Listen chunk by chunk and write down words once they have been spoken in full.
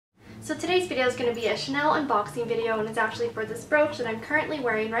So today's video is going to be a Chanel unboxing video, and it's actually for this brooch that I'm currently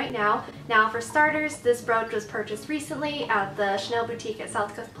wearing right now. Now for starters, this brooch was purchased recently at the Chanel boutique at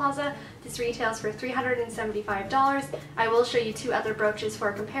South Coast Plaza. This retails for $375. I will show you two other brooches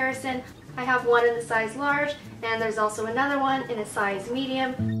for comparison. I have one in the size large, and there's also another one in a size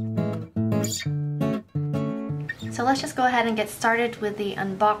medium. So let's just go ahead and get started with the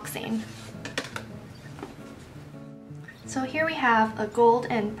unboxing. So here we have a gold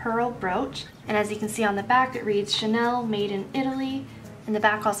and pearl brooch, and as you can see on the back it reads Chanel, made in Italy, and the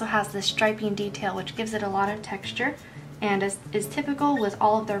back also has this striping detail which gives it a lot of texture. And as is typical with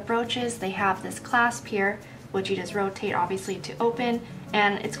all of their brooches, they have this clasp here which you just rotate obviously to open,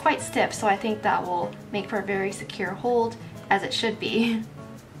 and it's quite stiff, so I think that will make for a very secure hold, as it should be.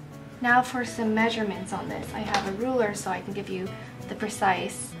 Now for some measurements on this. I have a ruler so I can give you the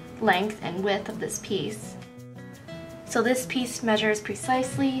precise length and width of this piece. So this piece measures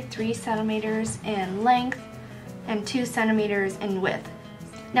precisely 3 centimeters in length and 2 centimeters in width.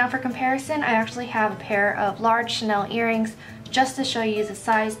 Now for comparison, I actually have a pair of large Chanel earrings just to show you the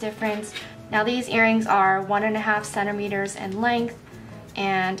size difference. Now these earrings are 1.5 centimeters in length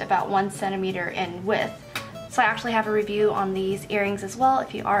and about 1 centimeter in width. So I actually have a review on these earrings as well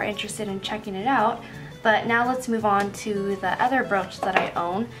if you are interested in checking it out. But now let's move on to the other brooch that I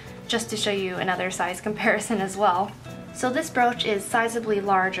own, just to show you another size comparison as well. So this brooch is sizably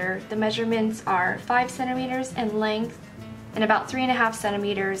larger. The measurements are 5 centimeters in length and about 3.5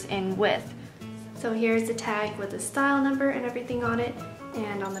 centimeters in width. So here's the tag with the style number and everything on it,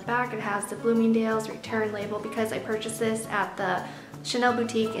 and on the back it has the Bloomingdales return label because I purchased this at the Chanel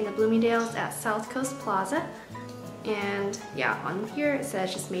boutique in the Bloomingdales at South Coast Plaza. And yeah, on here it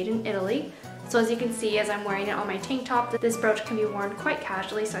says just made in Italy. So as you can see, as I'm wearing it on my tank top, this brooch can be worn quite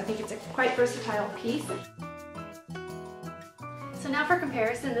casually, so I think it's a quite versatile piece. So now for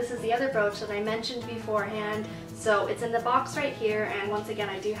comparison, this is the other brooch that I mentioned beforehand. So it's in the box right here, and once again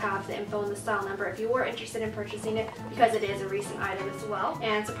I do have the info and the style number if you were interested in purchasing it, because it is a recent item as well.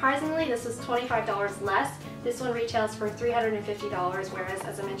 And surprisingly, this is $25 less. This one retails for $350, whereas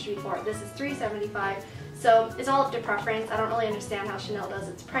as I mentioned before, this is $375. So it's all up to preference. I don't really understand how Chanel does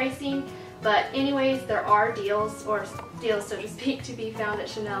its pricing, but anyways, there are deals, or deals so to speak, to be found at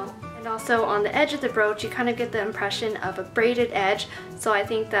Chanel. And also on the edge of the brooch, you kind of get the impression of a braided edge, so I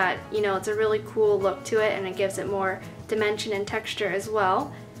think that, you know, it's a really cool look to it, and it gives it more dimension and texture as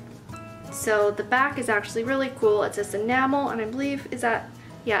well. So the back is actually really cool. It's this enamel, and I believe, is that,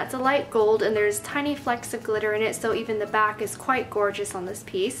 yeah, it's a light gold, and there's tiny flecks of glitter in it, so even the back is quite gorgeous on this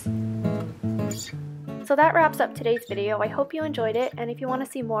piece. So that wraps up today's video. I hope you enjoyed it, and if you want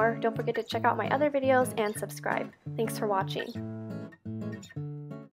to see more, don't forget to check out my other videos and subscribe. Thanks for watching.